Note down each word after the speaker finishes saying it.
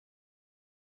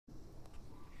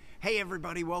Hey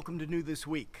everybody, welcome to New This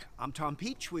Week. I'm Tom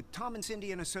Peach with Tom and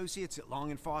Cindy and Associates at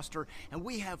Long & Foster, and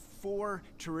we have 4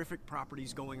 terrific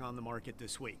properties going on the market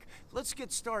this week. Let's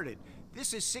get started.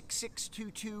 This is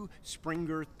 6622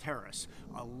 Springirth Terrace,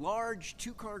 a large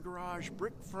 2-car garage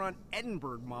brick front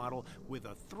Edinburgh model with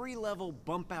a 3-level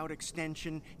bump out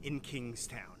extension in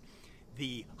Kingstowne.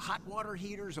 The hot water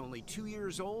heater is only 2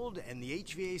 years old and the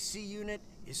HVAC unit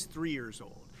is 3 years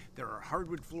old. There are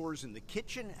hardwood floors in the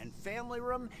kitchen and family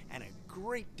room and a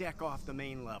great deck off the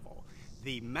main level.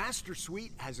 The master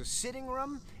suite has a sitting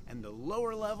room and the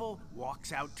lower level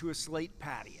walks out to a slate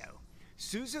patio.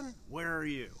 Susan, where are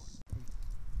you?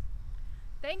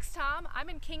 Thanks, Tom. I'm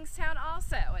in Kingstowne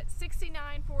also at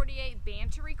 6948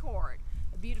 Banchory Court,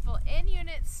 a beautiful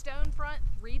in-unit stone front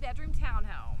 3-bedroom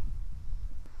townhome.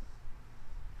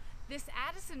 This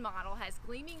Addison model has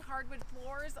gleaming hardwood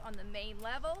floors on the main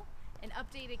level, an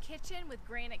updated kitchen with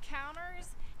granite counters,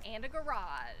 and a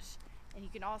garage. And you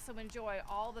can also enjoy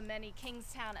all the many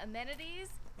Kingstowne amenities,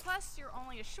 plus you're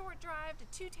only a short drive to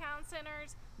 2 town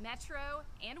centers, Metro,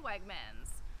 and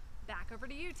Wegmans. Back over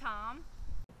to you, Tom.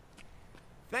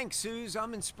 Thanks, Suze.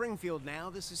 I'm in Springfield now.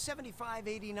 This is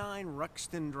 7589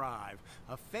 Ruxton Drive,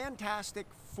 a fantastic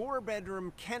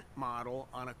 4-bedroom Kent model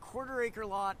on a 1/4-acre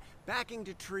lot backing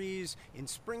to trees in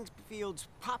Springfield's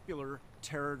popular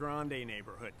Terra Grande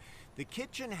neighborhood. The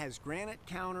kitchen has granite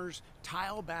counters,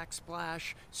 tile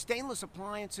backsplash, stainless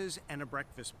appliances, and a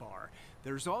breakfast bar.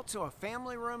 There's also a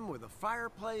family room with a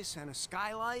fireplace and a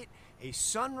skylight, a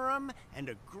sunroom, and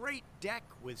a great deck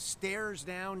with stairs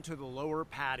down to the lower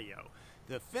patio.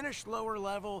 The finished lower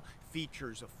level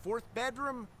features a 4th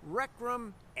bedroom, rec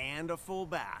room, and a full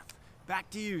bath. Back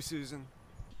to you, Susan.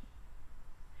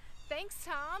 Thanks,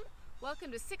 Tom.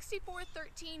 Welcome to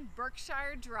 6413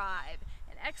 Berkshire Drive,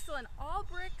 an excellent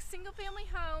all-brick single-family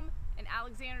home in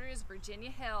Alexandria's Virginia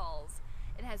Hills.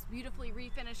 It has beautifully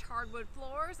refinished hardwood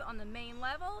floors on the main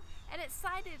level, and it's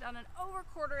sited on an over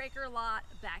 1/4-acre lot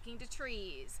backing to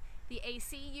trees. The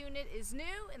AC unit is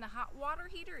new and the hot water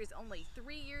heater is only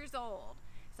 3 years old.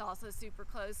 It's also super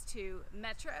close to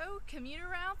Metro, commuter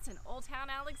routes, and Old Town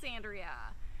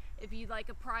Alexandria. If you'd like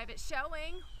a private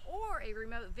showing or a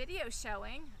remote video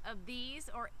showing of these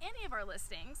or any of our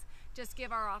listings, just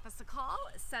give our office a call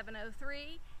at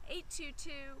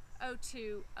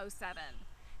 703-822-0207.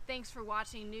 Thanks for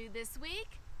watching New This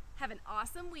Week. Have an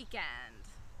awesome weekend.